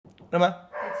Rama?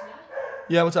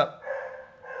 Yeah, what's up?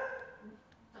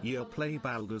 You'll play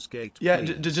Baldur's Gate. Yeah,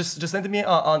 just send it to me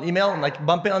on email and like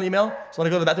bump it on email. So when I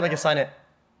go to the bathroom, I can sign it.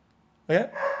 Okay?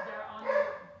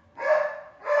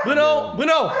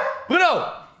 Bruno!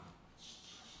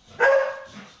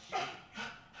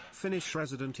 Finish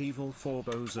Resident Evil 4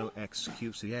 Bozo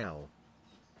xQcl.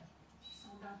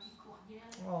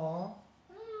 Aww.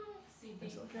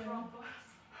 It's okay.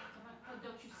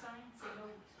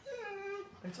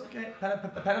 It's okay.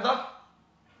 Panda dog?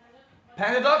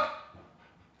 Panda dog?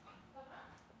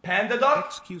 Panda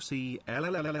dog? xQc.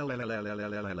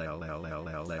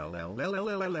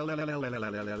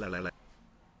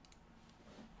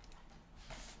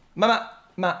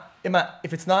 Emma,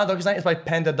 if it's not a dog sign, it's by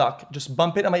Panda Duck. Just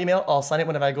bump it on my email. I'll sign it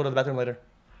whenever I go to the bathroom later.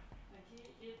 Okay,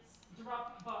 it's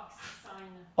Dropbox sign.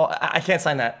 Oh, I can't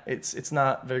sign that. It's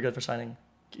not very good for signing.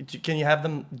 Can you have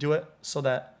them do it so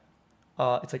that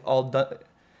it's like all done?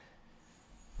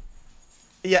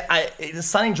 Yeah,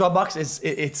 signing Dropbox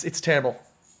it's terrible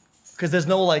because there's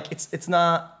no like it's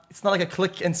not like a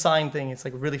click and sign thing. It's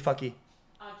like really fucky.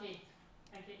 Okay,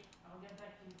 I'll get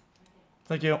back to you. Okay.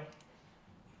 Thank you.